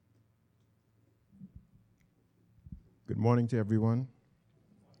Good morning to everyone,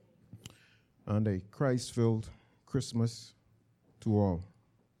 and a Christ-filled Christmas to all.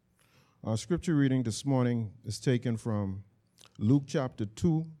 Our scripture reading this morning is taken from Luke chapter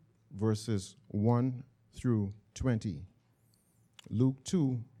 2, verses 1 through 20. Luke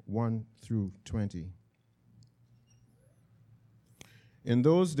 2, 1 through 20. In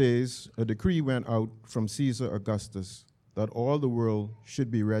those days, a decree went out from Caesar Augustus that all the world should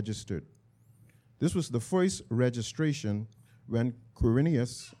be registered. This was the first registration when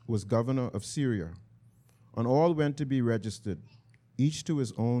Quirinius was governor of Syria, and all went to be registered, each to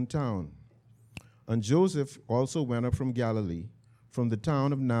his own town. And Joseph also went up from Galilee, from the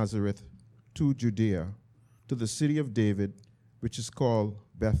town of Nazareth to Judea, to the city of David, which is called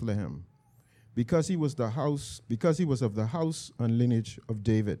Bethlehem, because he was of the house and lineage of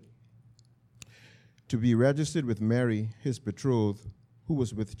David, to be registered with Mary, his betrothed, who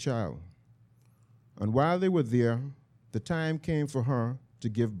was with child. And while they were there, the time came for her to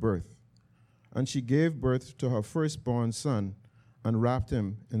give birth. And she gave birth to her firstborn son, and wrapped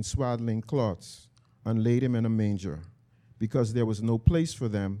him in swaddling cloths, and laid him in a manger, because there was no place for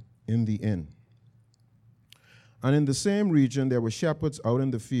them in the inn. And in the same region there were shepherds out in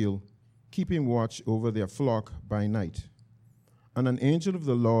the field, keeping watch over their flock by night. And an angel of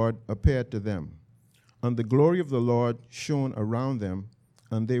the Lord appeared to them, and the glory of the Lord shone around them,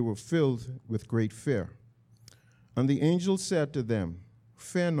 and they were filled with great fear. And the angel said to them,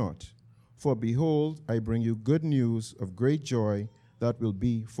 "Fear not, for behold, I bring you good news of great joy that will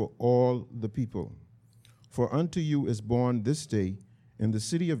be for all the people. For unto you is born this day in the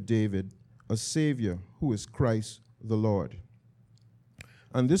city of David a Savior, who is Christ the Lord.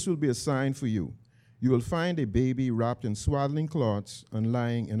 And this will be a sign for you. You will find a baby wrapped in swaddling cloths and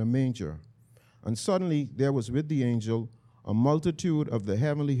lying in a manger." And suddenly there was with the angel a multitude of the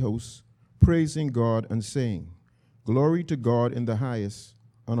heavenly hosts, praising God and saying, "Glory to God in the highest,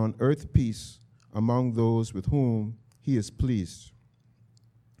 and on earth peace among those with whom he is pleased."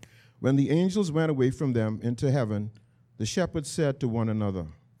 When the angels went away from them into heaven, the shepherds said to one another,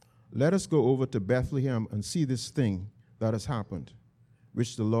 "Let us go over to Bethlehem and see this thing that has happened,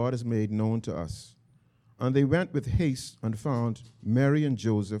 which the Lord has made known to us." And they went with haste and found Mary and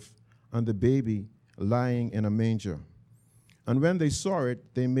Joseph and the baby lying in a manger. And when they saw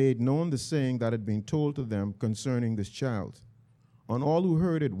it, they made known the saying that had been told to them concerning this child. And all who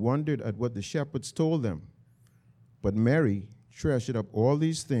heard it wondered at what the shepherds told them. But Mary treasured up all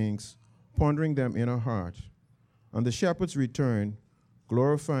these things, pondering them in her heart. And the shepherds returned,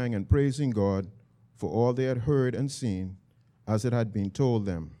 glorifying and praising God for all they had heard and seen, as it had been told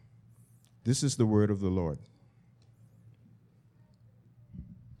them. This is the word of the Lord.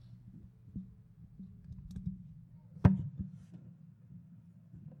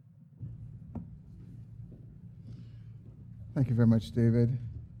 Thank you very much, David.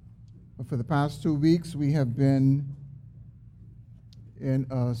 For the past 2 weeks, we have been in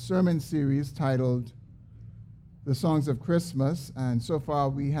a sermon series titled The Songs of Christmas, and so far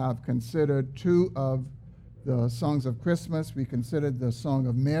we have considered 2 of the songs of Christmas. We considered the Song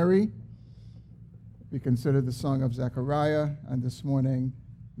of Mary, we considered the Song of Zechariah, and this morning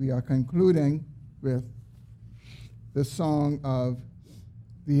we are concluding with the Song of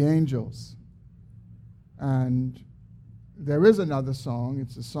the Angels. And there is another song.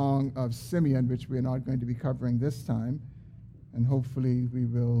 It's a song of Simeon, which we're not going to be covering this time, and hopefully we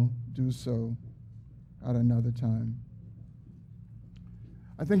will do so at another time.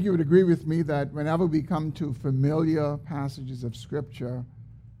 I think you would agree with me that whenever we come to familiar passages of Scripture,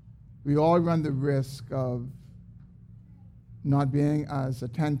 we all run the risk of not being as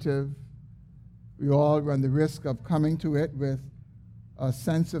attentive. We all run the risk of coming to it with a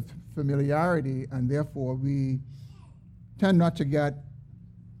sense of familiarity, and therefore we tend not to get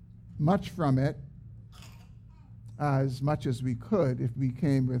much from it as much as we could if we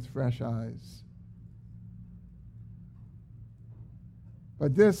came with fresh eyes.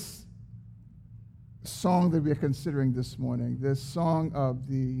 But this song that we're considering this morning, this song of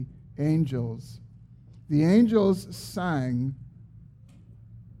the angels sang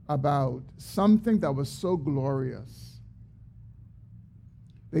about something that was so glorious.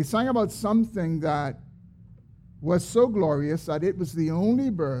 They sang about something that was so glorious that it was the only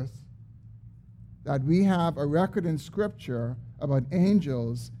birth that we have a record in Scripture about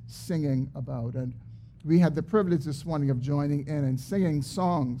angels singing about. And we had the privilege this morning of joining in and singing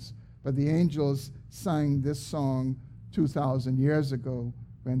songs, but the angels sang this song 2,000 years ago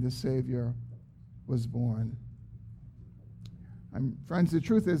when the Savior was born. And friends, the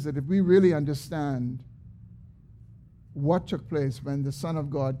truth is that if we really understand what took place when the Son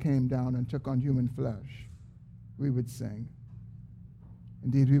of God came down and took on human flesh, we would sing.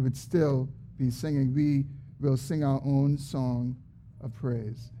 Indeed, we would still be singing. We will sing our own song of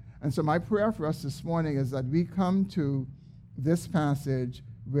praise. And so my prayer for us this morning is that we come to this passage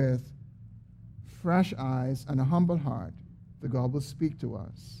with fresh eyes and a humble heart, that God will speak to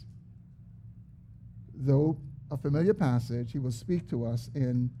us. Though a familiar passage, he will speak to us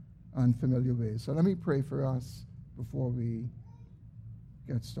in unfamiliar ways. So let me pray for us before we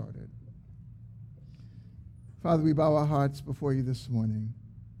get started. Father, we bow our hearts before you this morning.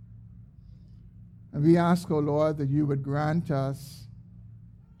 And we ask, O Lord, that you would grant us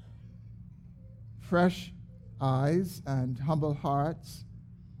fresh eyes and humble hearts,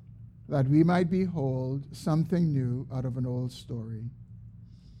 that we might behold something new out of an old story.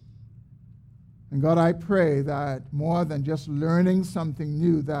 And God, I pray that more than just learning something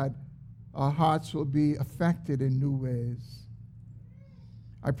new, that our hearts will be affected in new ways.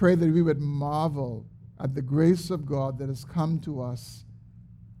 I pray that we would marvel at the grace of God that has come to us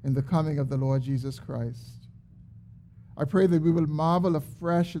in the coming of the Lord Jesus Christ. I pray that we will marvel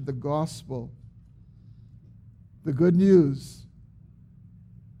afresh at the gospel, the good news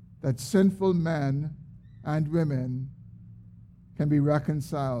that sinful men and women can be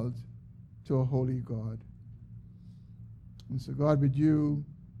reconciled to a holy God. And so, God, would you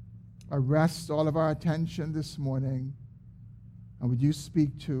arrest all of our attention this morning, and would you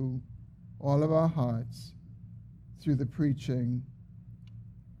speak to all of our hearts through the preaching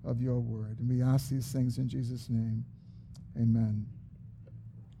of your word. And we ask these things in Jesus' name. Amen.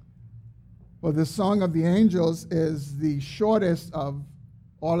 Well, the Song of the Angels is the shortest of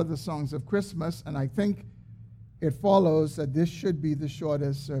all of the songs of Christmas, and I think it follows that this should be the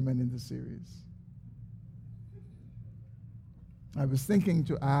shortest sermon in the series. I was thinking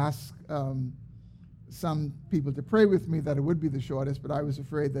to ask some people to pray with me that it would be the shortest, but I was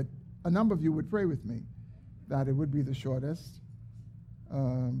afraid that a number of you would pray with me that it would be the shortest.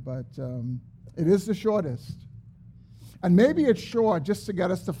 But it is the shortest. And maybe it's short just to get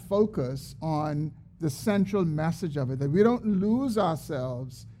us to focus on the central message of it, that we don't lose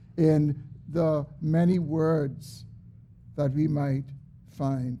ourselves in the many words that we might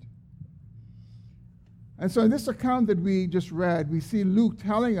find. And so in this account that we just read, we see Luke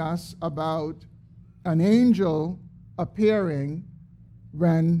telling us about an angel appearing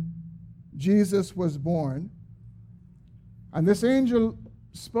when Jesus was born. And this angel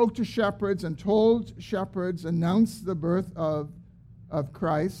spoke to shepherds and told shepherds, announced the birth of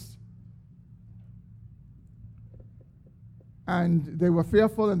Christ. And they were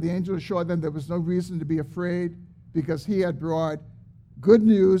fearful, and the angel assured them there was no reason to be afraid, because he had brought good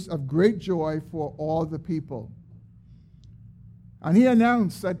news of great joy for all the people. And he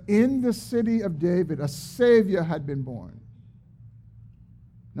announced that in the city of David, a Savior had been born.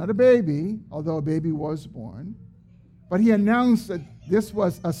 Not a baby, although a baby was born, but he announced that this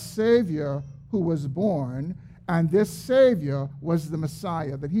was a Savior who was born, and this Savior was the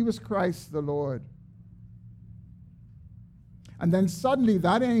Messiah, that he was Christ the Lord. And then suddenly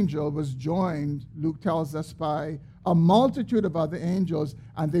that angel was joined, Luke tells us, by a multitude of other angels,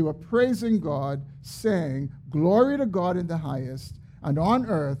 and they were praising God, saying, "Glory to God in the highest, and on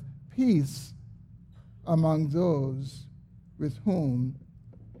earth peace among those with whom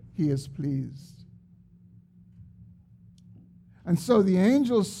he is pleased." And so the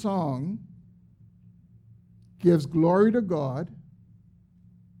angel's song gives glory to God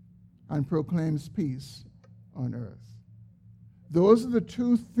and proclaims peace on earth. Those are the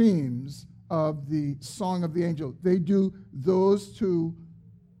two themes of the Song of the Angel. They do those two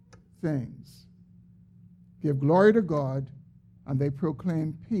things. Give glory to God, and they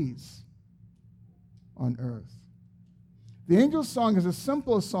proclaim peace on earth. The angel's song is a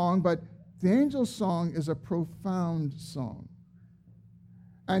simple song, but the angel's song is a profound song.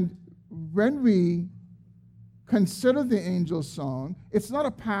 And when we consider the angel's song, it's not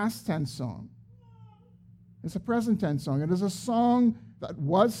a past tense song. It's a present tense song. It is a song that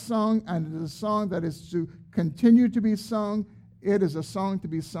was sung, and it is a song that is to continue to be sung. It is a song to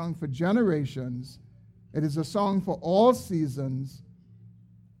be sung for generations. It is a song for all seasons,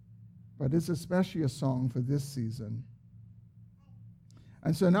 but it's especially a song for this season.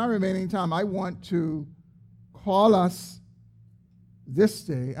 And so in our remaining time, I want to call us this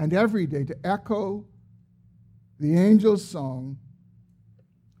day and every day to echo the angel's song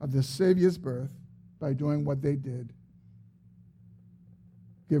of the Savior's birth by doing what they did.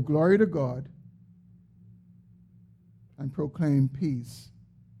 Give glory to God and proclaim peace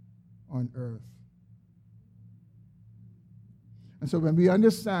on earth. And so when we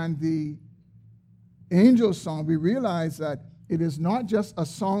understand the angel's song, we realize that it is not just a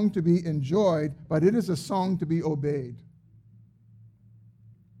song to be enjoyed, but it is a song to be obeyed.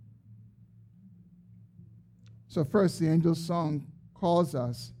 So first, the angel's song calls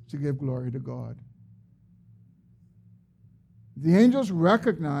us to give glory to God. The angels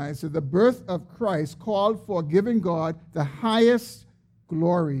recognized that the birth of Christ called for giving God the highest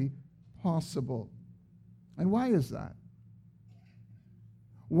glory possible. And why is that?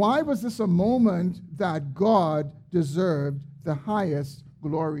 Why was this a moment that God deserved the highest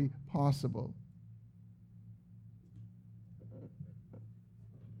glory possible?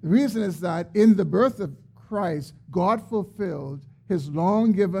 The reason is that in the birth of Christ, God fulfilled his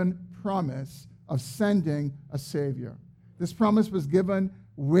long-given promise of sending a Savior. This promise was given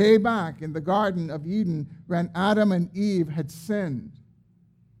way back in the Garden of Eden when Adam and Eve had sinned,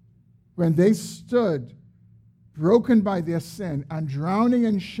 when they stood broken by their sin and drowning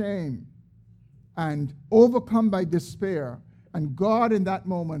in shame and overcome by despair. And God in that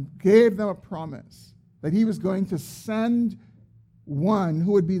moment gave them a promise that he was going to send one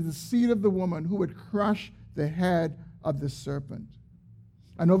who would be the seed of the woman, who would crush the head of the serpent.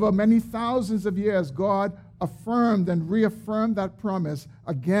 And over many thousands of years, God affirmed and reaffirmed that promise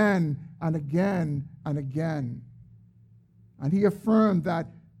again and again and again. And he affirmed that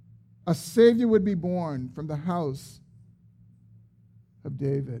a Savior would be born from the house of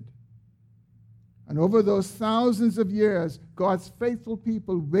David. And over those thousands of years, God's faithful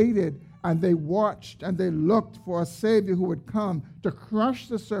people waited and they watched and they looked for a Savior who would come to crush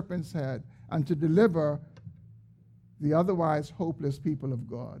the serpent's head and to deliver the otherwise hopeless people of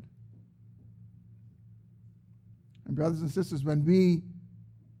God. And brothers and sisters, when we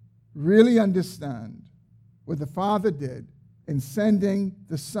really understand what the Father did in sending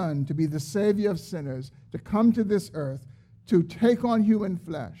the Son to be the Savior of sinners, to come to this earth, to take on human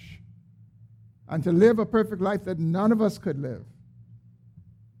flesh, and to live a perfect life that none of us could live,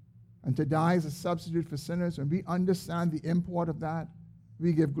 and to die as a substitute for sinners, when we understand the import of that,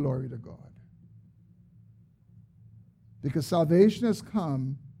 we give glory to God. Because salvation has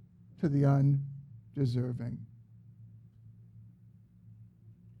come to the undeserving.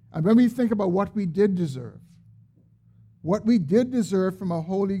 And when we think about what we did deserve from a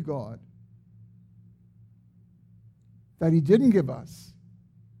holy God that he didn't give us,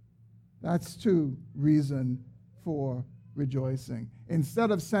 that's too reason for rejoicing.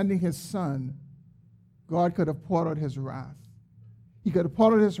 Instead of sending his Son, God could have poured out his wrath. He could have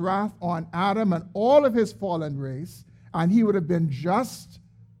poured out his wrath on Adam and all of his fallen race, and he would have been just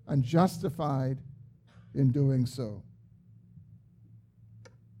and justified in doing so.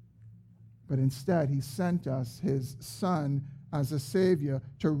 But instead, he sent us his Son as a Savior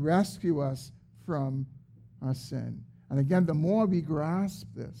to rescue us from our sin. And again, the more we grasp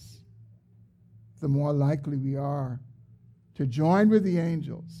this, the more likely we are to join with the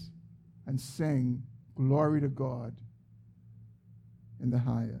angels and sing glory to God in the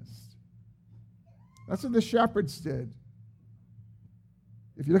highest. That's what the shepherds did.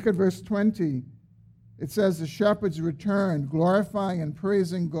 If you look at verse 20, it says the shepherds returned, glorifying and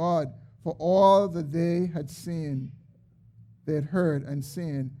praising God for all that they had seen, they had heard and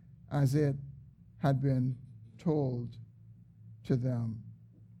seen as it had been told to them.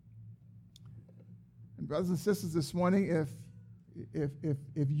 And brothers and sisters, this morning,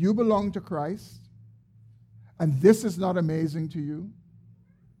 if you belong to Christ and this is not amazing to you,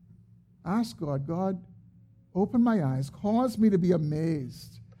 ask God, God, open my eyes, cause me to be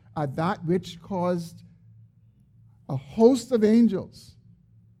amazed at that which caused a host of angels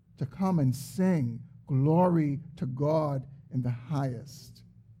to come and sing glory to God in the highest.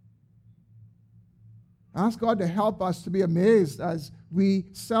 Ask God to help us to be amazed as we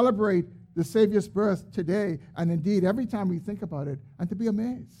celebrate the Savior's birth today, and indeed every time we think about it, and to be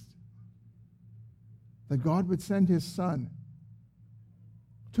amazed that God would send his Son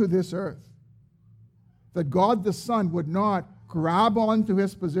to this earth, that God the Son would not grab onto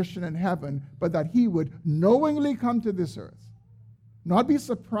his position in heaven, but that he would knowingly come to this earth, not be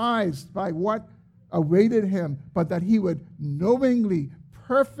surprised by what awaited him, but that he would knowingly,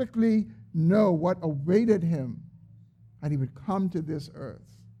 perfectly know what awaited him, and he would come to this earth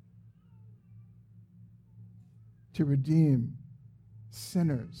to redeem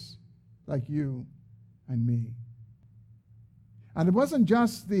sinners like you and me. And it wasn't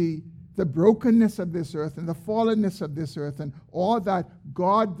just the brokenness of this earth and the fallenness of this earth and all that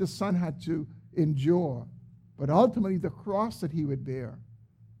God the Son had to endure, but ultimately the cross that he would bear.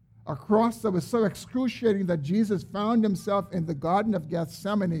 A cross that was so excruciating that Jesus found himself in the Garden of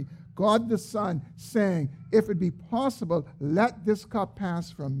Gethsemane, God the Son saying, if it be possible, let this cup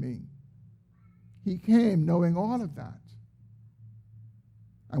pass from me. He came knowing all of that.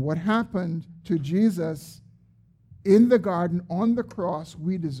 And what happened to Jesus in the garden on the cross,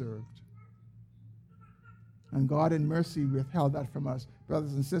 we deserved. And God in mercy withheld that from us.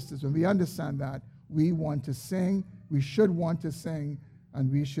 Brothers and sisters, when we understand that, we want to sing, we should want to sing,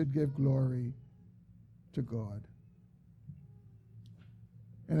 and we should give glory to God.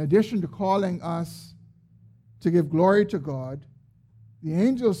 In addition to calling us to give glory to God, the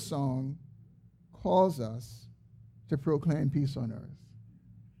angel's song calls us to proclaim peace on earth.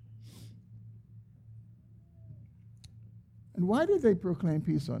 And why did they proclaim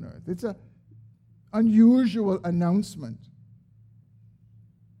peace on earth? It's an unusual announcement.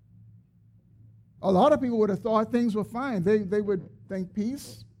 A lot of people would have thought things were fine. They would think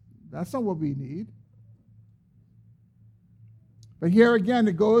peace, that's not what we need. But here again,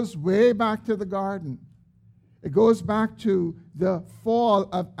 it goes way back to the garden. It goes back to the fall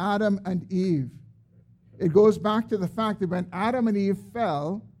of Adam and Eve. It goes back to the fact that when Adam and Eve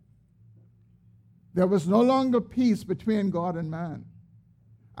fell, there was no longer peace between God and man.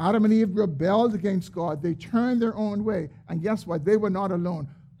 Adam and Eve rebelled against God. They turned their own way. And guess what? They were not alone.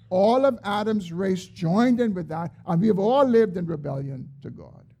 All of Adam's race joined in with that, and we have all lived in rebellion to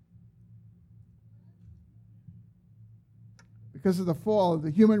God. Because of the fall, the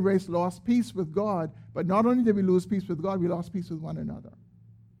human race lost peace with God, but not only did we lose peace with God, we lost peace with one another.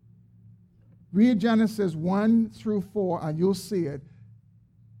 Read Genesis 1 through 4, and you'll see it.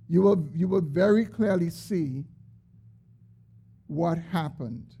 You will very clearly see what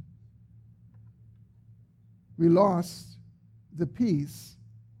happened. We lost the peace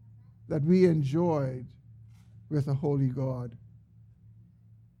that we enjoyed with a holy God.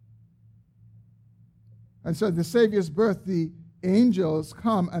 And so at the Savior's birth, the angels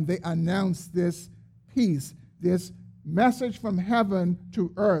come and they announce this peace, this message from heaven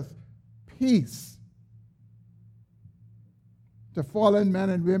to earth, peace, to fallen men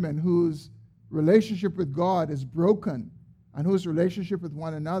and women whose relationship with God is broken and whose relationship with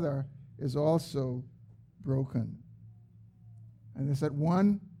one another is also broken. And it's that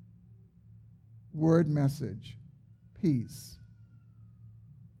one word message, peace.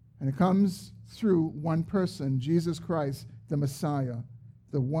 And it comes through one person, Jesus Christ, the Messiah,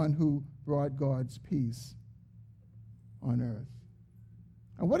 the one who brought God's peace on earth.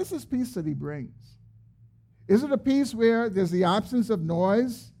 And what is this peace that he brings? Is it a peace where there's the absence of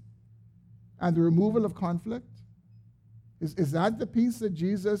noise and the removal of conflict? Is that the peace that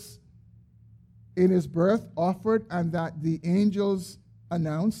Jesus in his birth offered and that the angels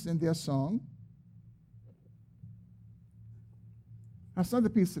announced in their song? That's not the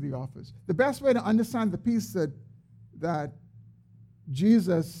peace that he offers. The best way to understand the peace that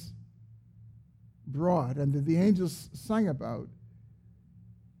Jesus brought and that the angels sang about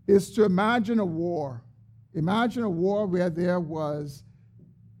is to imagine a war. Imagine a war where there was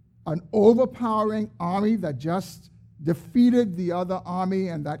an overpowering army that just defeated the other army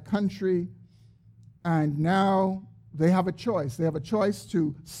and that country, and now they have a choice. They have a choice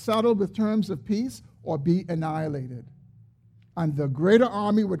to settle with terms of peace or be annihilated. And the greater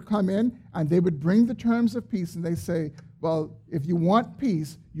army would come in and they would bring the terms of peace, and they say, well, if you want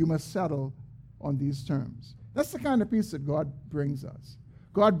peace, you must settle on these terms. That's the kind of peace that God brings us.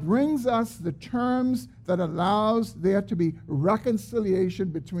 God brings us the terms that allows there to be reconciliation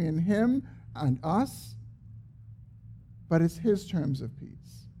between him and us, but it's his terms of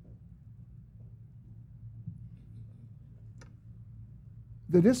peace.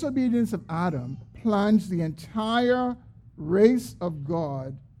 The disobedience of Adam plunged the entire race of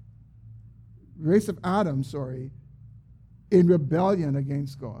Adam, in rebellion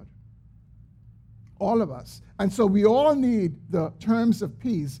against God. All of us. And so we all need the terms of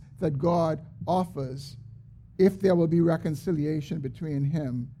peace that God offers if there will be reconciliation between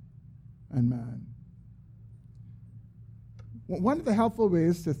him and man. One of the helpful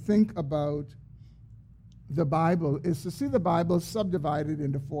ways to think about the Bible is to see the Bible subdivided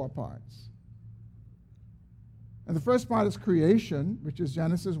into 4 parts. And the first part is creation, which is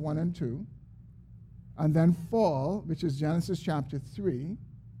Genesis 1 and 2. And then fall, which is Genesis chapter 3.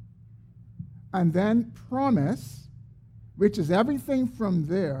 And then promise, which is everything from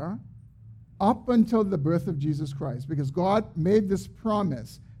there up until the birth of Jesus Christ. Because God made this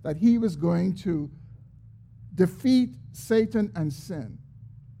promise that he was going to defeat Satan and sin.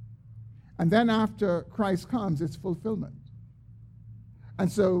 And then after Christ comes, it's fulfillment. And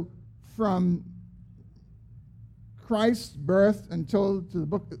so from Christ's birth until to the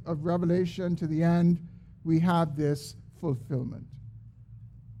book of Revelation, to the end, we have this fulfillment.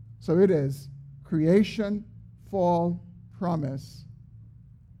 So it is creation, fall, promise,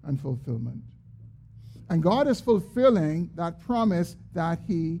 and fulfillment. And God is fulfilling that promise that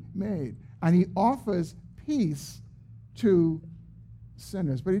he made. And he offers peace to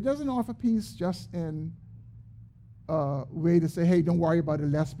sinners. But he doesn't offer peace just in a way to say, hey, don't worry about it,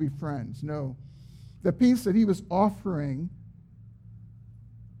 let's be friends. No. The peace that he was offering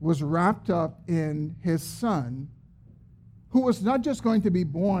was wrapped up in his son, who was not just going to be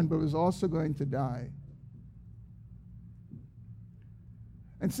born, but was also going to die.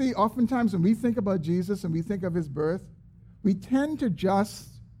 And see, oftentimes when we think about Jesus and we think of his birth, we tend to just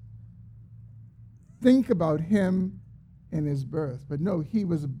think about him in his birth. But no, he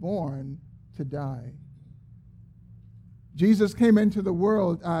was born to die. Jesus came into the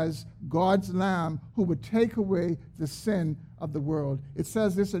world as God's Lamb who would take away the sin of the world. It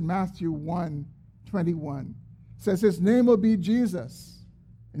says this in Matthew 1:21. It says his name will be Jesus.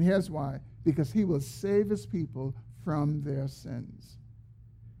 And here's why. Because he will save his people from their sins.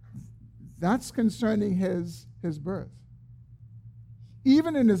 That's concerning his birth.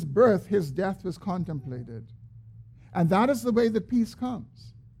 Even in his birth, his death was contemplated. And that is the way that peace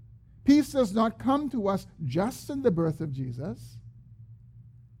comes. Peace does not come to us just in the birth of Jesus.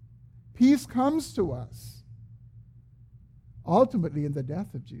 Peace comes to us ultimately in the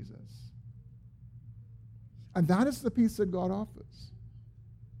death of Jesus. And that is the peace that God offers.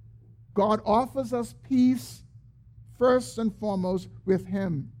 God offers us peace first and foremost with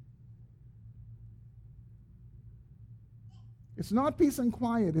him. It's not peace and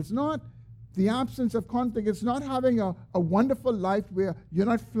quiet. It's not the absence of conflict. It's not having a wonderful life where you're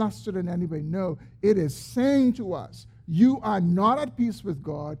not flustered in any way. No, it is saying to us, you are not at peace with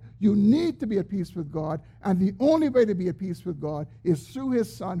God. You need to be at peace with God. And the only way to be at peace with God is through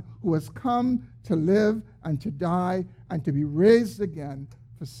his Son, who has come to live and to die and to be raised again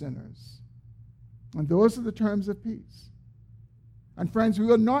for sinners. And those are the terms of peace. And friends, we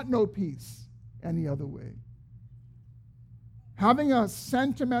will not know peace any other way. Having a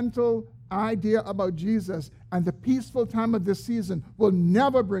sentimental idea about Jesus and the peaceful time of this season will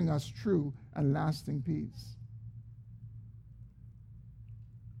never bring us true and lasting peace.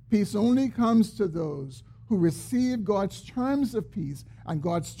 Peace only comes to those who receive God's terms of peace, and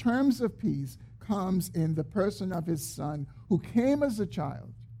God's terms of peace comes in the person of his Son, who came as a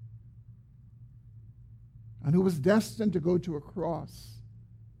child and who was destined to go to a cross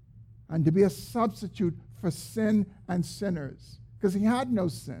and to be a substitute for sin and sinners, because he had no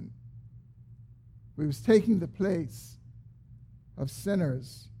sin. He was taking the place of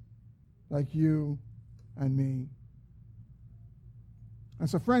sinners like you and me. And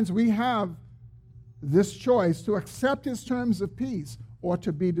so, friends, we have this choice to accept his terms of peace or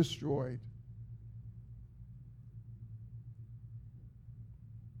to be destroyed.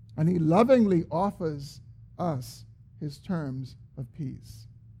 And he lovingly offers us his terms of peace.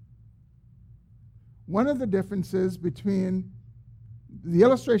 One of the differences between the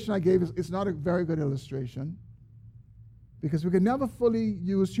illustration I gave is not a very good illustration, because we can never fully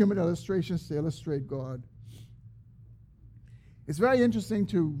use human illustrations to illustrate God. It's very interesting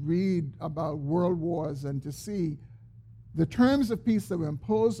to read about world wars and to see the terms of peace that were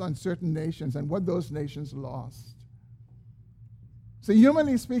imposed on certain nations and what those nations lost. So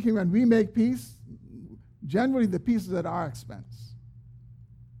humanly speaking, when we make peace, generally the peace is at our expense.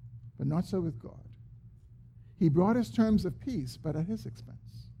 But not so with God. He brought his terms of peace, but at his expense.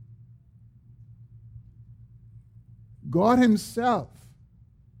 God himself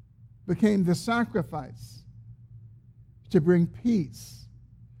became the sacrifice to bring peace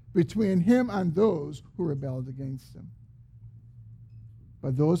between him and those who rebelled against him.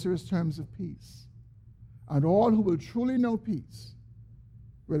 But those are his terms of peace. And all who will truly know peace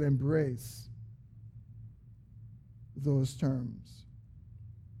will embrace those terms.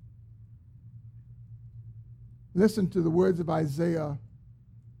 Listen to the words of Isaiah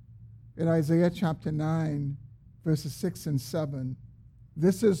in Isaiah chapter 9, verses 6 and 7.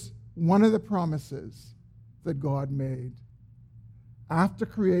 This is one of the promises that God made. After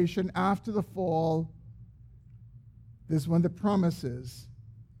creation, after the fall, this is one of the promises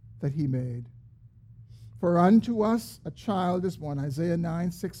that he made. For unto us a child is born, Isaiah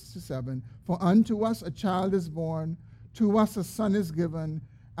 9, 6 to 7. For unto us a child is born, to us a son is given,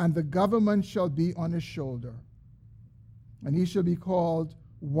 and the government shall be on his shoulder. And he shall be called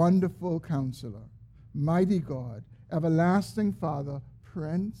Wonderful Counselor, Mighty God, Everlasting Father,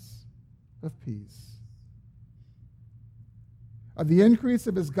 Prince of Peace. Of the increase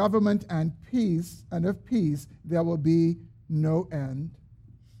of his government and of peace, there will be no end.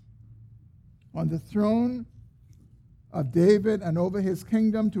 On the throne of David and over his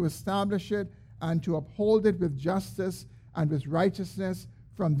kingdom, to establish it and to uphold it with justice and with righteousness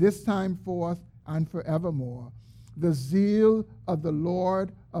from this time forth and forevermore. The zeal of the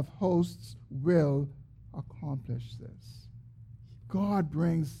Lord of hosts will accomplish this. God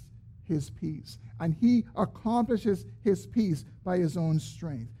brings his peace, and he accomplishes his peace by his own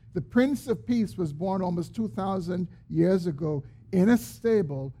strength. The Prince of Peace was born almost 2,000 years ago in a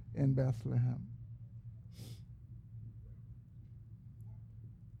stable in Bethlehem.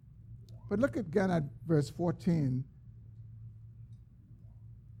 But look again at verse 14,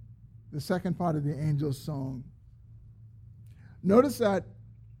 the second part of the angel's song. Notice that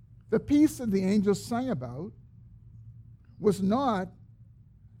the peace that the angels sang about was not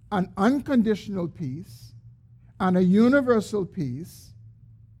an unconditional peace and a universal peace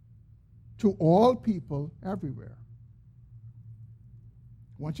to all people everywhere.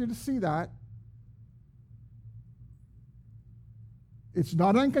 I want you to see that. It's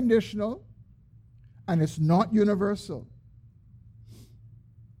not unconditional and it's not universal.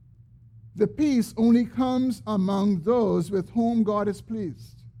 The peace only comes among those with whom God is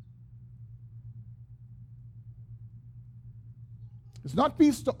pleased. It's not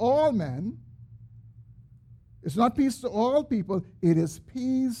peace to all men. It's not peace to all people. It is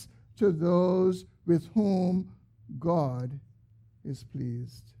peace to those with whom God is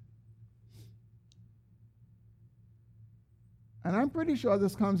pleased. And I'm pretty sure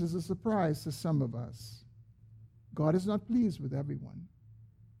this comes as a surprise to some of us. God is not pleased with everyone.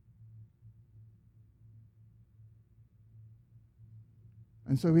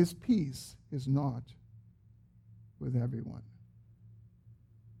 And so his peace is not with everyone.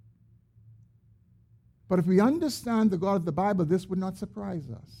 But if we understand the God of the Bible, this would not surprise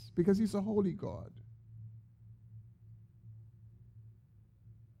us because he's a holy God.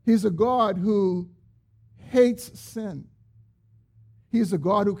 He's a God who hates sin. He's a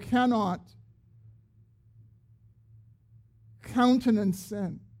God who cannot countenance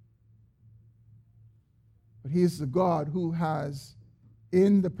sin. But he is a God who has,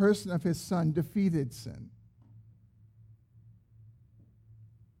 in the person of his Son, defeated sin.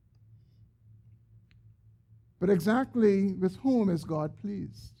 But exactly with whom is God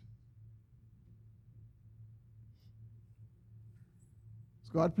pleased? Is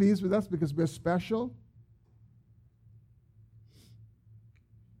God pleased with us because we're special?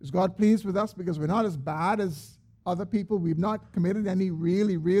 Is God pleased with us because we're not as bad as other people? We've not committed any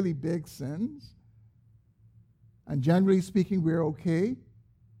really, really big sins? And generally speaking, we're okay?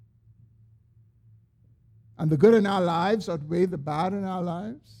 And the good in our lives outweigh the bad in our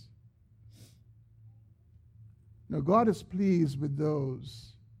lives? No, God is pleased with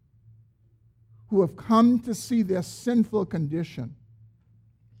those who have come to see their sinful condition.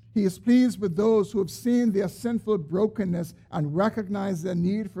 He is pleased with those who have seen their sinful brokenness and recognized their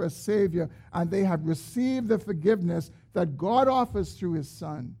need for a Savior, and they have received the forgiveness that God offers through his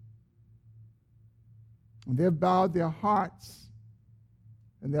Son. And they have bowed their hearts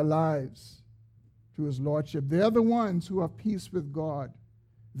and their lives to his Lordship. They're the ones who have peace with God.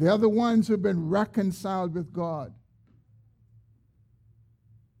 They're the ones who have been reconciled with God.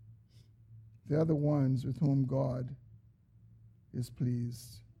 They're the ones with whom God is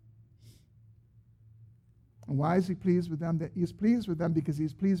pleased. And why is he pleased with them? He's pleased with them because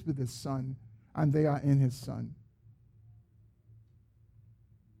he's pleased with his Son, and they are in his Son.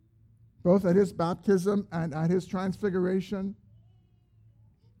 Both at his baptism and at his transfiguration,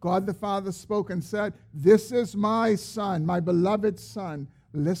 God the Father spoke and said, "This is my Son, my beloved Son.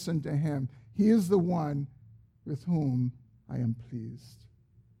 Listen to him. He is the one with whom I am pleased."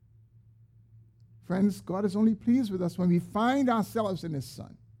 Friends, God is only pleased with us when we find ourselves in his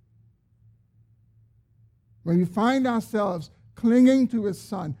Son. When we find ourselves clinging to his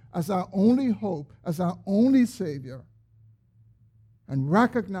Son as our only hope, as our only Savior, and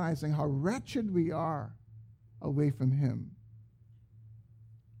recognizing how wretched we are away from him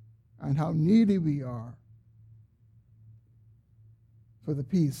and how needy we are for the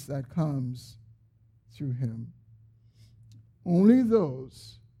peace that comes through him. Only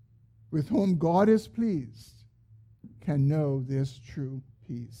those with whom God is pleased can know this true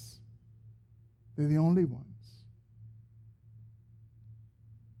peace. They're the only ones.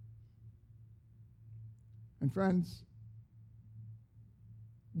 And friends,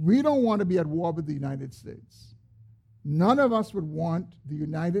 we don't want to be at war with the United States. None of us would want the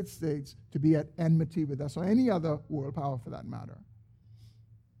United States to be at enmity with us, or any other world power for that matter.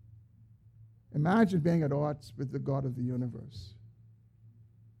 Imagine being at odds with the God of the universe,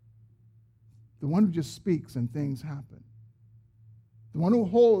 the one who just speaks and things happen, the one who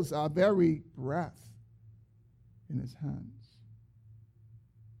holds our very breath in his hands.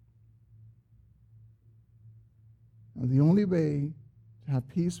 Now, the only way to have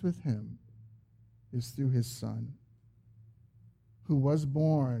peace with him is through his Son, who was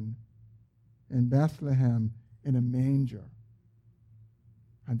born in Bethlehem in a manger.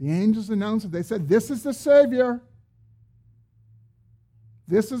 And the angels announced it. They said, this is the Savior.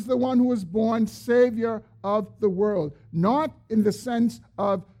 This is the one who was born Savior of the world. Not in the sense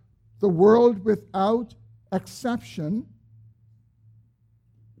of the world without exception,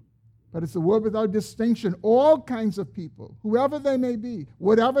 but it's the world without distinction. All kinds of people, whoever they may be,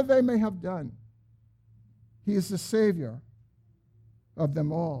 whatever they may have done, he is the Savior of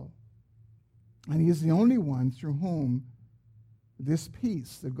them all. And he is the only one through whom this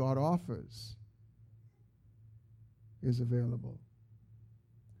peace that God offers is available.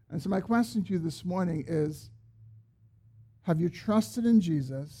 And so my question to you this morning is, have you trusted in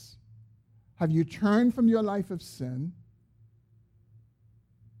Jesus? Have you turned from your life of sin?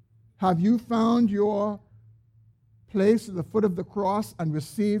 Have you found your place at the foot of the cross and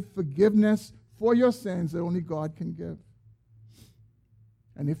received forgiveness for your sins that only God can give?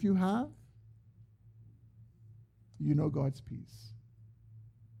 And if you have, you know God's peace.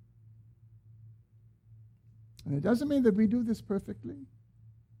 And it doesn't mean that we do this perfectly.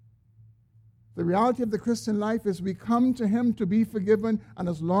 The reality of the Christian life is we come to him to be forgiven, and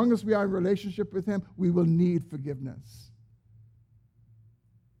as long as we are in relationship with him, we will need forgiveness.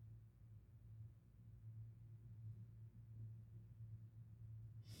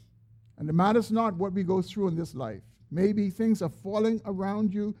 And it matters not what we go through in this life. Maybe things are falling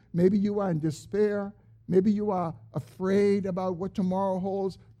around you. Maybe you are in despair. Maybe you are afraid about what tomorrow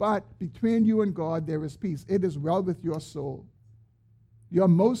holds. But between you and God, there is peace. It is well with your soul. Your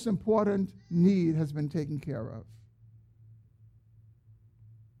most important need has been taken care of.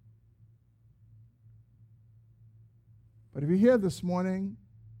 But if you're here this morning,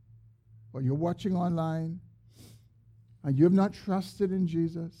 or you're watching online, and you have not trusted in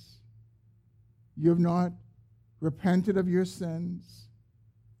Jesus, you have not repented of your sins,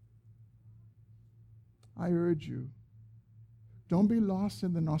 I urge you, don't be lost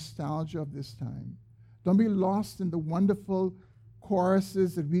in the nostalgia of this time. Don't be lost in the wonderful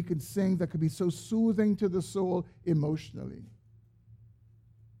choruses that we can sing that could be so soothing to the soul emotionally.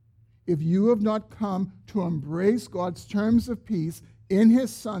 If you have not come to embrace God's terms of peace in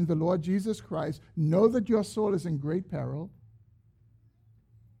his Son, the Lord Jesus Christ, know that your soul is in great peril.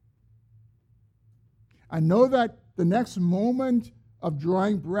 And know that the next moment of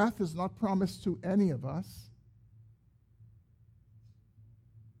drawing breath is not promised to any of us.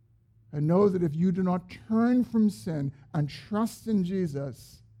 And know that if you do not turn from sin and trust in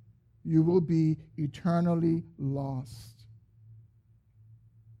Jesus, you will be eternally lost.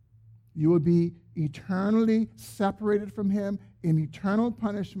 You will be eternally separated from him in eternal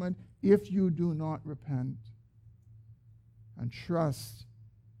punishment if you do not repent and trust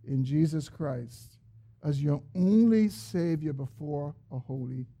in Jesus Christ as your only Savior before a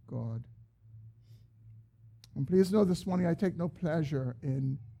holy God. And please know this morning I take no pleasure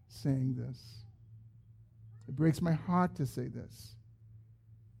in saying this. It breaks my heart to say this,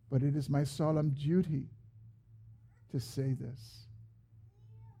 but it is my solemn duty to say this.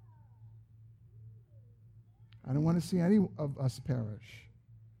 I don't want to see any of us perish.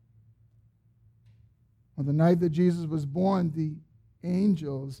 On the night that Jesus was born, the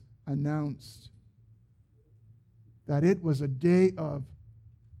angels announced that it was a day of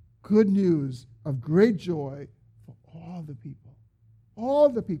good news, of great joy for all the people. All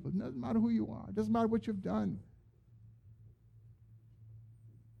the people. It doesn't matter who you are. It doesn't matter what you've done.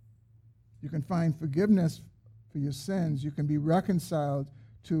 You can find forgiveness for your sins. You can be reconciled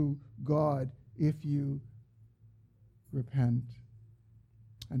to God if you repent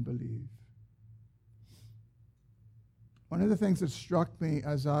and believe. One of the things that struck me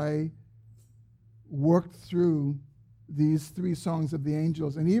as I worked through these three songs of the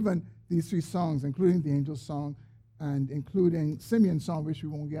angels, and even these three songs, including the angel's song and including Simeon's song, which we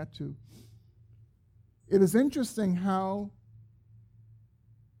won't get to, it is interesting how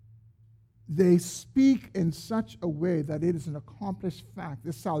they speak in such a way that it is an accomplished fact,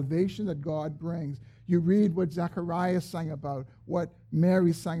 this salvation that God brings. You read what Zechariah sang about, what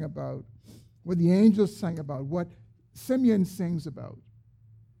Mary sang about, what the angels sang about, what Simeon sings about.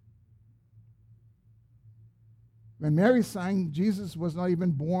 When Mary sang, Jesus was not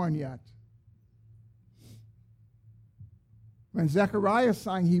even born yet. When Zechariah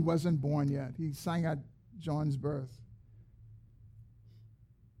sang, he wasn't born yet. He sang at John's birth.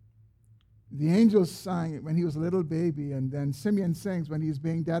 The angels sang when he was a little baby, and then Simeon sings when he's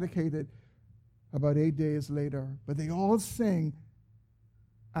being dedicated about 8 days later. But they all sing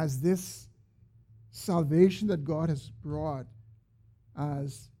as this salvation that God has brought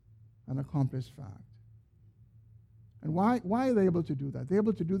as an accomplished fact. And why are they able to do that? They're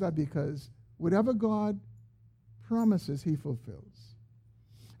able to do that because whatever God promises, he fulfills.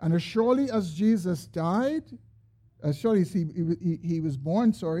 And as surely as Jesus died, as surely as he was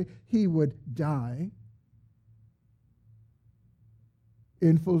born, he would die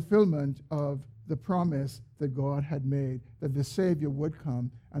in fulfillment of the promise that God had made, that the Savior would come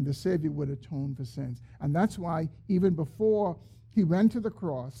and the Savior would atone for sins. And that's why even before he went to the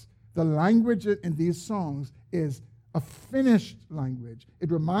cross, the language in these songs is a finished language.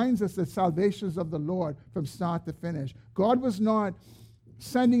 It reminds us that salvation is of the Lord from start to finish. God was not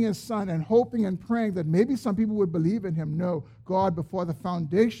sending his son and hoping and praying that maybe some people would believe in him. No, God, before the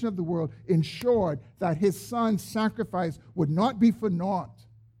foundation of the world, ensured that his son's sacrifice would not be for naught.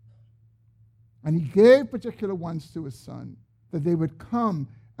 And he gave particular ones to his son, that they would come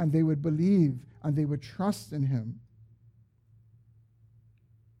and they would believe and they would trust in him.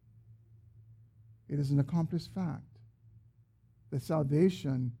 It is an accomplished fact that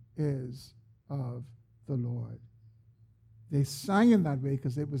salvation is of the Lord. They sang in that way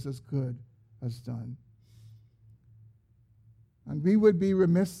because it was as good as done. And we would be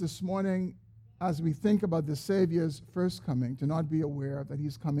remiss this morning as we think about the Savior's first coming to not be aware that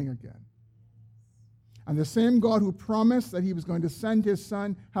he's coming again. And the same God who promised that he was going to send his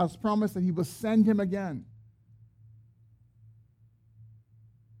son has promised that he will send him again.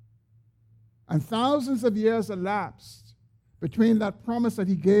 And thousands of years elapsed between that promise that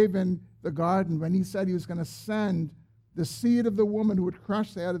he gave in the garden when he said he was going to send the seed of the woman who would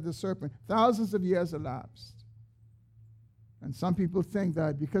crush the head of the serpent. Thousands of years elapsed. And some people think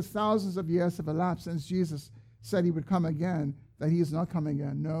that because thousands of years have elapsed since Jesus said he would come again, that he is not coming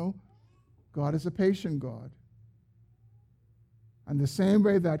again. No, God is a patient God. And the same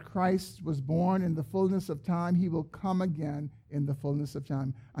way that Christ was born in the fullness of time, he will come again in the fullness of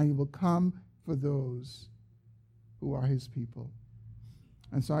time. And he will come for those who are his people.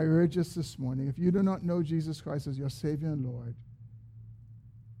 And so I urge us this morning, if you do not know Jesus Christ as your Savior and Lord,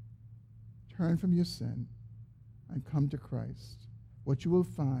 turn from your sin and come to Christ. What you will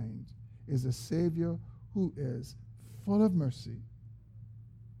find is a Savior who is full of mercy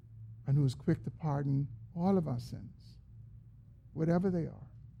and who is quick to pardon all of our sins, whatever they are,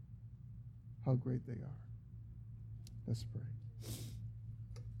 how great they are. Let's pray.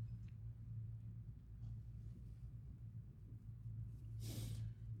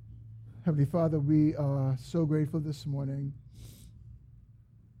 Heavenly Father, we are so grateful this morning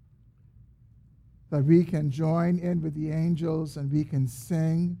that we can join in with the angels and we can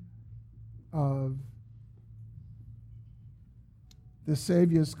sing of the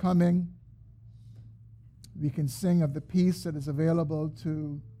Savior's coming. We can sing of the peace that is available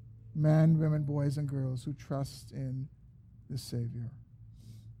to men, women, boys, and girls who trust in the Savior.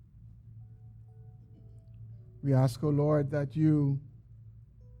 We ask, O Lord, that you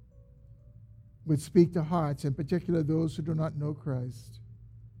would speak to hearts, in particular those who do not know Christ.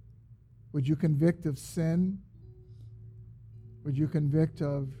 Would you convict of sin? Would you convict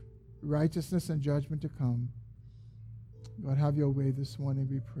of righteousness and judgment to come? God, have your way this morning,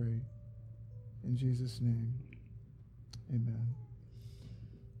 we pray. In Jesus' name, amen.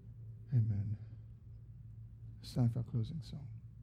 Amen. It's time for our closing song.